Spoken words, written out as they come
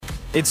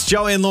It's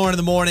Joey and Lauren in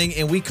the morning,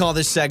 and we call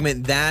this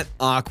segment That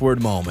Awkward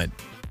Moment.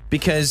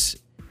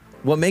 Because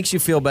what makes you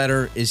feel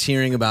better is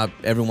hearing about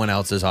everyone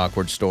else's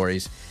awkward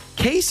stories.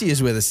 Casey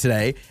is with us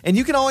today, and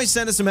you can always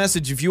send us a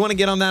message. If you want to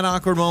get on that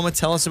awkward moment,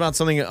 tell us about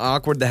something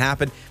awkward that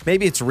happened.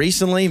 Maybe it's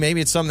recently,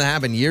 maybe it's something that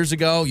happened years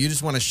ago. You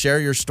just want to share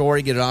your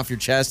story, get it off your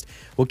chest.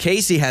 Well,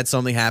 Casey had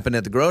something happen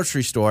at the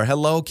grocery store.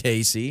 Hello,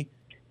 Casey.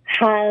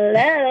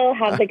 Hello,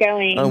 how's it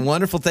going?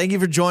 Wonderful. Thank you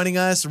for joining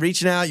us,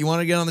 reaching out. You want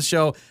to get on the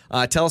show.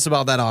 Tell us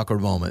about that awkward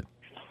moment.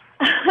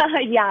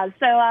 Yeah,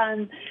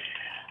 so,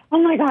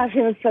 oh my gosh,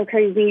 it was so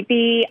crazy.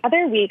 The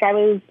other week, I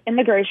was in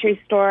the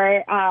grocery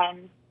store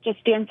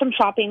just doing some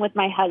shopping with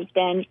my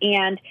husband,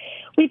 and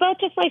we both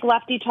just,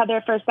 left each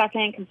other for a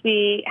second because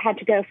we had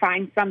to go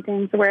find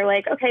something. So we're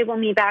like, okay, we'll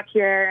meet back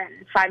here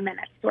in 5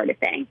 minutes sort of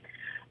thing.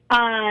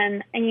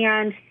 And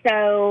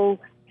so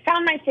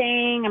found my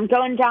thing. I'm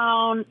going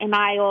down an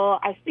aisle.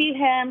 I see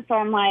him, so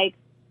I'm like,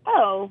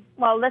 oh,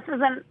 well, this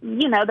isn't,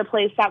 the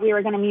place that we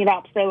were going to meet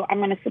up, so I'm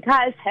going to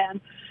surprise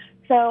him.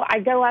 So I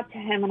go up to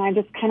him, and I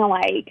just kind of,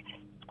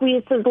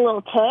 squeeze his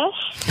little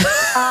tush.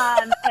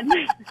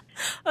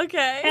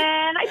 Okay.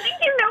 And I think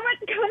you know what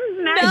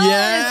comes next. No.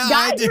 Yeah, This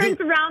guy I do. turns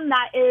around,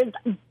 that is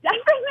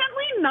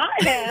definitely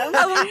not him.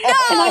 Oh, And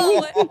I no.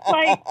 was just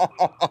like,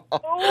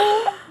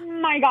 oh,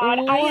 my God.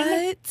 I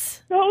am What?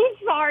 so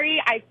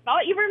sorry. I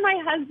thought you were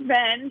my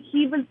husband.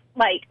 He was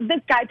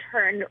this guy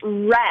turned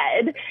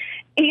red.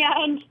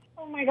 And,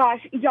 oh my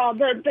gosh, y'all,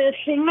 the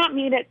thing that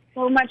made it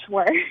so much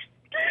worse,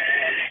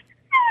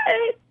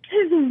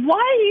 his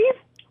wife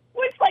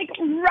was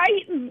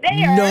right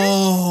there.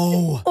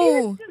 No. She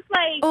was just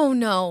Oh,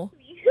 no.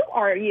 who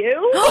are you?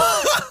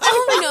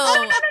 Oh,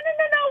 no.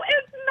 No,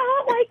 it's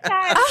not like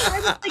that. I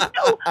was like,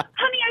 no,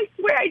 honey, I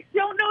swear I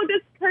don't know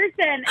this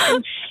person.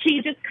 And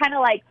she just kind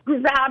of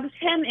grabbed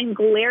him and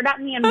glared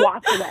at me and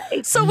walked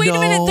away. So wait a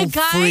minute, the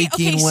guy,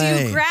 freaking so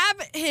way. you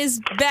grab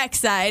his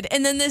backside,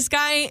 and then this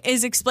guy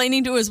is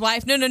explaining to his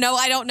wife, no,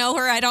 I don't know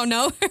her.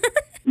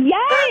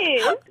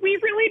 Yes, we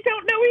really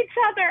don't know each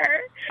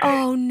other.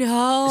 Oh,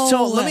 no.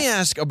 So let me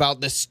ask about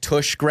this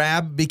tush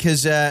grab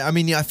because, I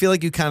feel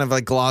like you kind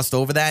of glossed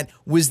over that.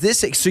 Was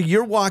this, so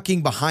you're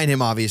walking behind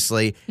him,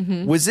 obviously.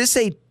 Mm-hmm. Was this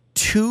a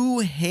two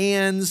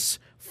hands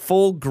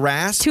full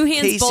grasp? 2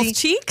 hands, Casey? both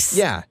cheeks?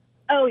 Yeah.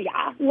 Oh,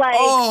 yeah.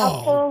 Oh.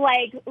 A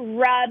full,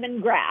 rub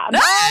and grab.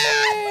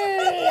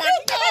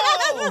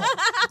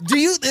 Do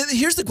you?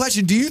 Here's the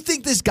question: do you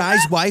think this guy's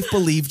wife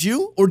believed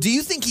you, or do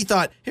you think he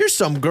thought, "Here's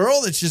some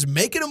girl that's just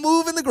making a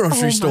move in the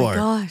grocery store"?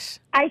 Oh, my gosh.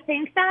 I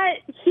think that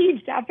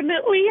he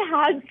definitely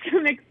had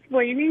some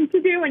explaining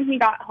to do when he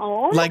got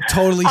home.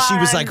 Totally, she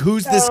was like,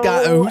 "Who's this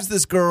guy? so Who's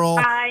this girl?"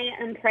 I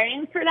am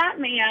praying for that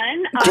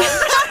man.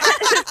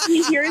 If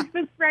he hears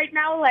this right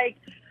now,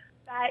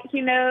 that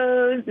he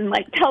knows and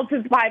tells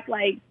his wife,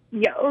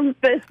 yo,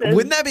 this is.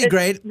 Wouldn't that be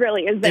great?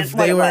 Really isn't If what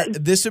they it were, was.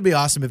 this would be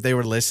awesome if they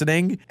were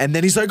listening, and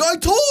then he's like, "I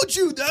told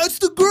you, that's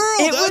the girl.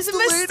 It that's was a the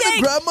lady that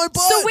mistake. grabbed my butt."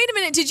 So wait a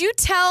minute. Did you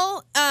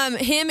tell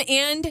him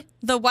and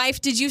the wife,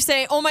 did you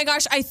say, oh my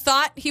gosh, I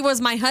thought he was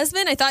my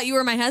husband? I thought you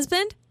were my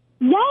husband?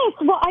 Yes.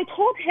 Well, I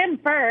told him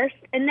first,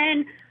 and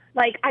then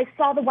I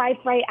saw the wife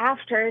right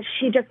after.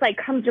 She just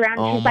comes around.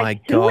 Oh, And she's my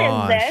like, "Who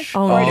is this?"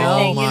 Oh, sort no. of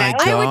thing, my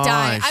I would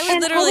die. Gosh. I would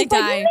And literally I was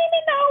like, die.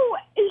 No.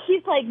 And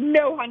he's like,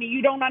 "No, honey,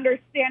 you don't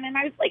understand." And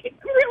I was like,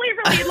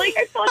 really,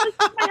 I thought this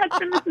was my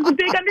husband. This is a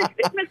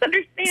big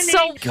misunderstanding.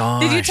 So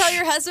Gosh. did you tell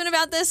your husband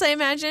about this, I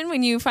imagine,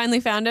 when you finally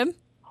found him?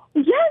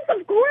 Yes,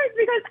 of course,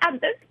 because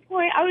at this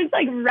point I was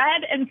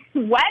red and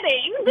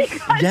sweating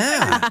because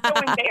Yeah. I was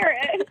so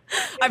embarrassed.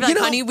 I'd be like,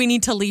 honey, we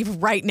need to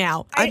leave right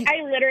now.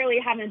 I literally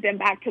haven't been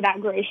back to that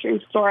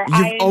grocery store.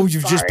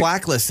 You've just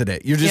blacklisted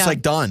it. You're just Yeah.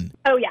 done.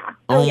 Oh yeah.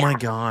 Oh yeah. my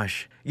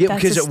gosh. Yeah,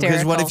 That's because what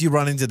hysterical. if you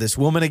run into this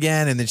woman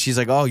again and then she's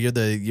like, "Oh, you're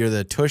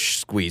the tush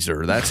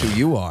squeezer. That's who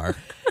you are."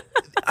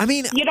 I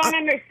mean, You don't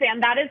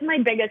understand. That is my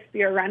biggest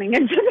fear, running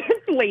into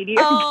this lady.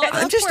 Oh, again.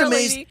 I'm just poor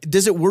amazed. lady.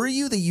 Does it worry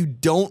you that you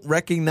don't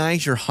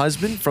recognize your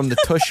husband from the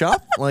tush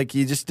up?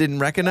 You just didn't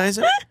recognize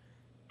him?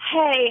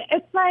 Hey,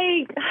 it's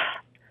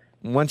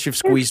Once you've there's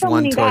squeezed so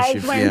one many tush,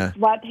 guys wearing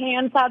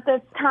sweatpants at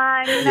this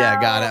time. You Yeah,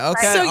 know? got it.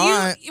 Okay. So all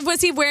right.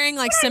 was he wearing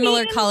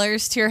similar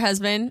colors to your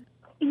husband?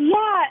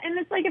 Yeah, and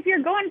it's if you're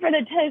going for the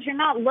tush, you're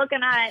not looking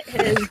at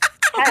his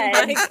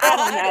head. my I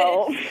don't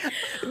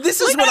know.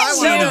 This is what I want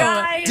to know.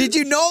 guys. Did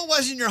you know it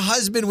wasn't your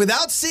husband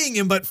without seeing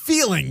him, but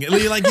feeling?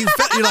 You're like,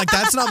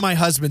 that's not my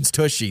husband's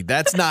tushy.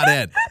 That's not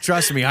it.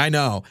 Trust me, I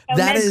know. And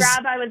That is.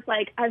 grab, I was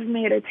like, I've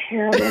made a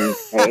terrible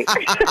mistake.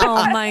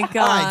 Oh, my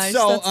gosh.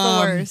 so, That's the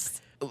worst.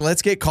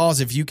 Let's get calls.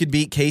 If you could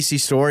beat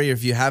Casey's story, or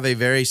if you have a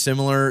very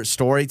similar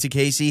story to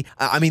Casey.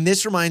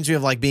 This reminds me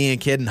of being a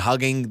kid and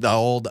hugging the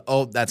old,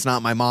 "Oh, that's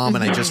not my mom,"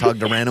 and I just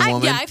hugged a random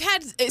woman. Yeah, I've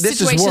had This is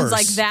situations worse.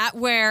 like that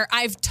where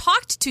I've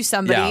talked to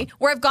somebody, Yeah.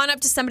 where I've gone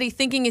up to somebody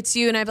thinking it's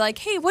you, and I'd be like,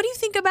 hey, what do you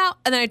think about?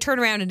 And then I turn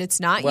around and it's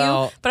not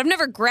Well- you. But I've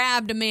never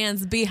grabbed a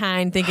man's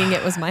behind thinking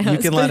it was my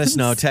husband. You can let us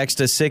know.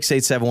 Text us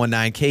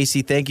 68719.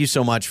 Casey, thank you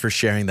so much for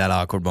sharing that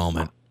awkward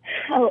moment.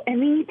 Oh,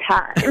 anytime.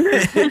 time.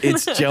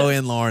 It's Joey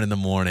and Lauren in the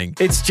morning.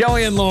 It's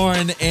Joey and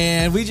Lauren,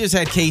 and we just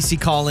had Casey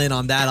call in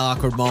on that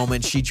awkward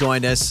moment. She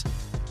joined us,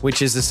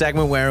 which is the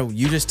segment where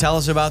you just tell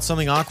us about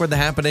something awkward that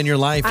happened in your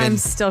life. I'm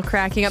still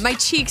cracking up. My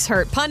cheeks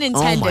hurt, pun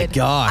intended. Oh my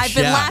gosh, I've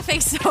been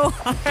laughing so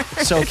hard.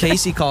 So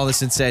Casey called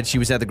us and said she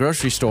was at the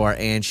grocery store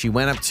and she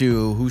went up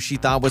to who she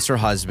thought was her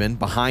husband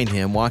behind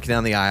him, walking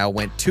down the aisle,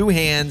 went two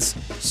hands,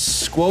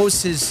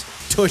 squoze his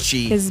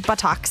tushy. His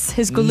buttocks,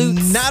 his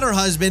glutes. Not her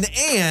husband,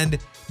 and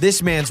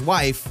this man's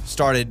wife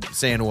started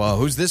saying, well,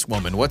 who's this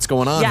woman? What's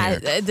going on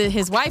here?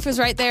 His wife was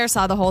right there,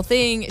 saw the whole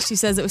thing. She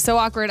says it was so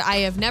awkward. I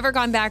have never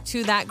gone back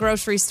to that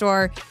grocery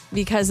store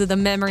because of the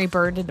memory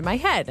burned into my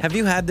head. Have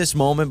you had this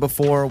moment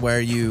before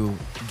where you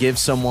give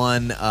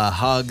someone a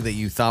hug that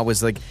you thought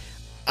was like,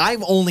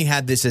 I've only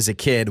had this as a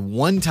kid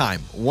one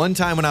time. One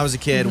time when I was a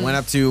kid, went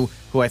up to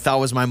who I thought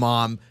was my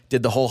mom,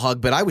 did the whole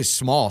hug, but I was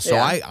small, so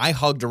I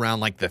hugged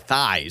around like the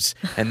thighs,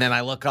 and then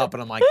I look up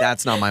and I'm like,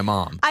 that's not my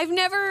mom. I've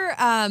never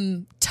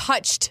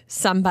touched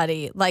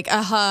somebody, like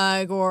a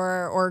hug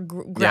or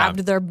grabbed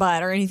their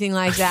butt or anything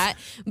like that,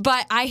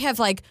 but I have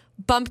like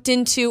bumped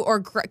into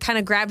or kind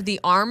of grabbed the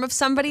arm of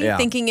somebody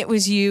thinking it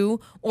was you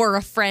or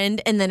a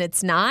friend, and then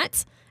it's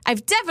not.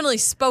 I've definitely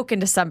spoken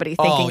to somebody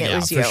thinking it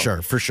was you.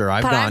 For sure.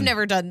 I've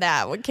never done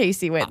that, what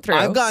Casey went through.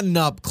 I've gotten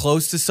up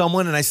close to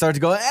someone and I start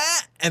to go,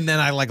 and then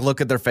I like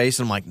look at their face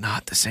and I'm like,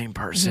 not the same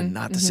person,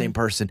 not the same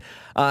person.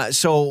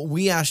 So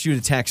we asked you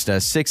to text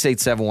us,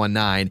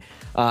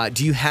 68719.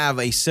 Do you have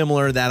a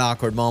similar, that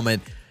awkward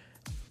moment?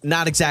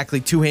 Not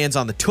exactly two hands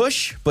on the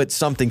tush, but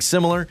something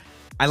similar.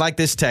 I like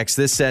this text.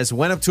 This says,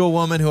 went up to a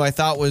woman who I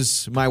thought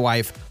was my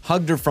wife,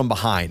 hugged her from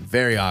behind.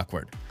 Very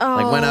awkward. Oh,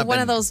 like went up one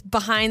of those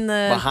behind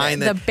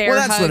the bear Well,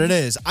 that's hug. what it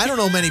is. I don't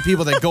know many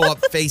people that go up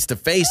face to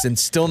face and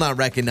still not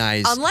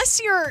recognize.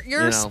 Unless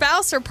your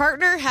spouse or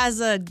partner has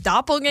a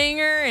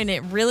doppelganger and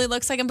it really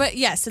looks like him. But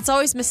yes, it's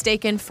always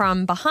mistaken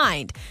from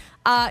behind.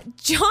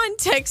 John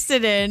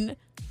texted in. I'm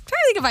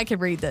trying to think if I can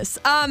read this.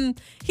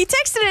 He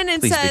texted in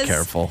and Please says, be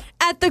careful.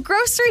 At the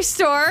grocery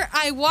store,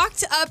 I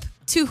walked up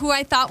to who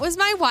I thought was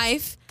my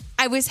wife.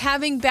 I was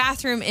having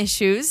bathroom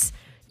issues.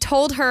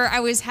 Told her I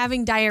was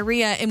having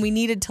diarrhea and we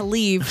needed to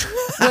leave.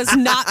 Was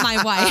not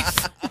my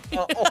wife.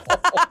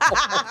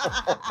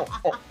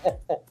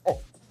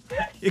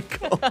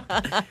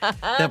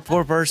 That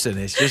poor person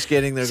is just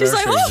getting their She's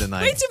groceries like,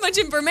 tonight. way too much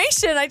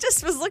information. I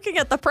just was looking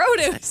at the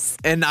produce.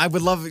 And I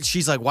would love it.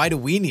 She's like, why do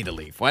we need to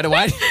leave?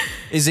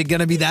 Is it going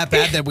to be that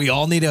bad that we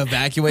all need to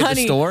evacuate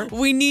Honey, the store?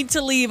 we need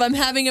to leave. I'm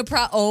having a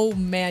Oh,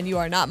 man, you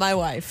are not my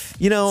wife.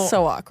 You know,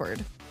 so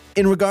awkward.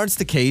 In regards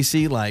to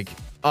Casey, like,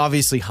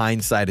 obviously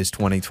hindsight is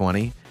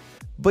 20/20,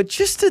 but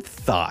just a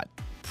thought,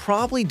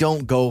 probably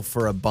don't go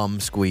for a bum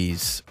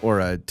squeeze or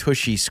a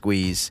tushy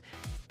squeeze,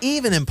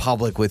 even in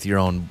public with your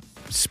own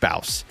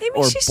spouse. Maybe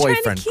or she's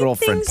boyfriend,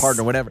 girlfriend,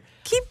 partner, whatever.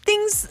 Keep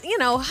things,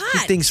 hot.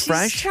 Keep things She's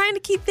fresh. Trying to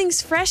keep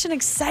things fresh and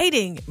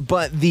exciting.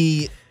 But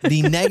the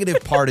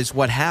negative part is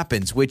what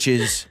happens, which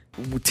is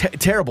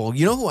terrible.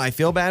 You know who I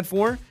feel bad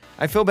for?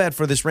 I feel bad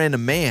for this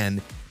random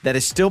man that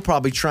is still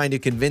probably trying to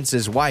convince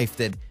his wife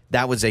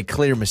that was a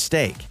clear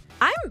mistake.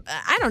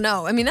 I don't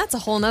know. I mean, that's a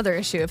whole nother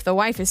issue. If the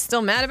wife is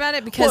still mad about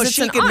it because it's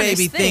she an could honest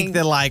maybe thing. think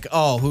that like,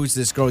 oh, who's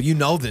this girl? You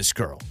know this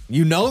girl.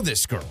 You know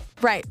this girl.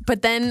 Right.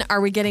 But then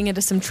are we getting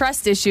into some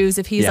trust issues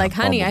if he's like,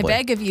 honey, probably. I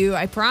beg of you,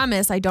 I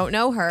promise I don't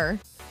know her.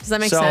 Does that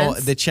make sense?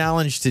 So the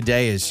challenge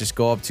today is just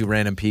go up to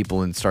random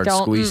people and start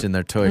squeezing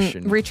their tush.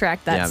 And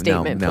retract that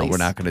statement, please. No, we're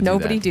not going to do that.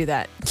 Nobody do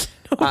that.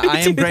 I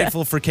am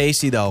grateful for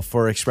Casey, though,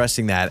 for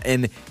expressing that.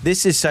 And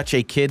this is such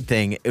a kid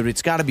thing.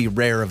 It's got to be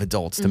rare of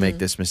adults to make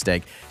this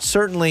mistake.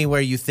 Certainly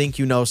where you think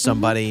you know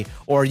somebody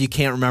or you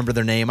can't remember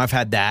their name. I've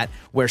had that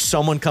where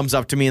someone comes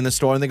up to me in the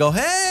store and they go,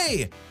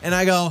 hey! And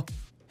I go,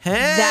 hey!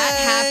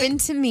 That happened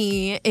to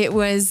me. It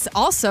was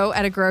also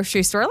at a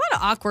grocery store. A lot of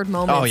awkward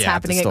moments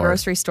happening at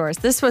grocery stores.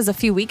 This was a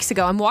few weeks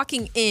ago. I'm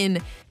walking in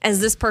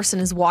as this person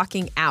is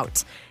walking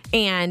out.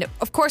 And,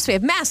 of course, we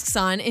have masks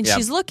on, and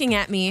she's looking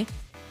at me.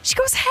 She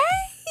goes, hey,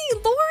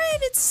 Lauren,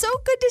 it's so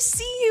good to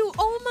see you.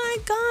 Oh, my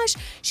gosh.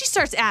 She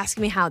starts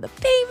asking me how the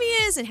baby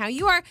is and how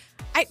you are.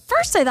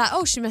 First, I thought,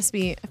 oh, she must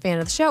be a fan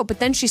of the show. But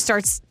then she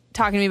starts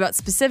talking to me about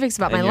specifics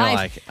about my life.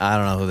 Like, I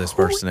don't know who this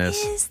person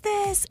is. Who is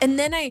this? And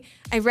then I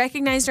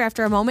recognized her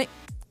after a moment,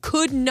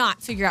 could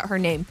not figure out her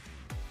name.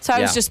 So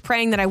I was just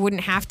praying that I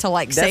wouldn't have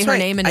to say her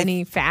name in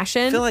any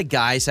fashion. I feel like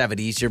guys have it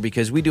easier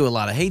because we do a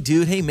lot of, hey,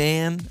 dude, hey,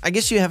 man. I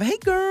guess you have, hey,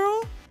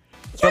 girl.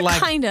 Yeah,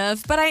 kind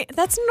of. But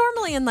that's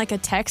normally in a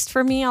text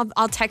for me.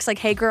 I'll text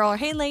hey girl or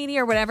hey lady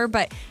or whatever.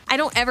 But I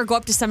don't ever go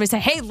up to somebody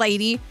and say hey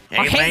lady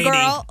or hey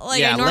girl.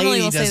 I normally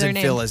lady will say their name.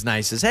 doesn't feel as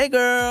nice as hey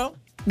girl.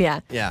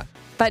 Yeah. Yeah.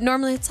 But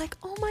normally it's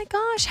oh my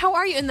gosh, how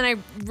are you? And then I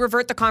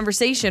revert the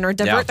conversation or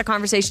divert the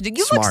conversation to,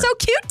 you look so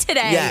cute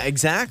today. Yeah,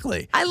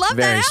 exactly. I love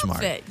Very that smart.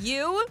 outfit.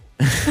 You?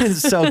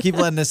 So keep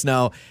letting us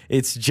know.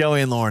 It's Joey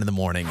and Lauren in the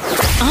morning.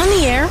 On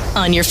the air,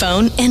 on your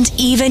phone, and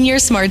even your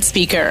smart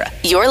speaker.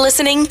 You're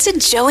listening to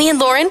Joey and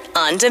Lauren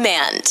on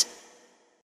demand.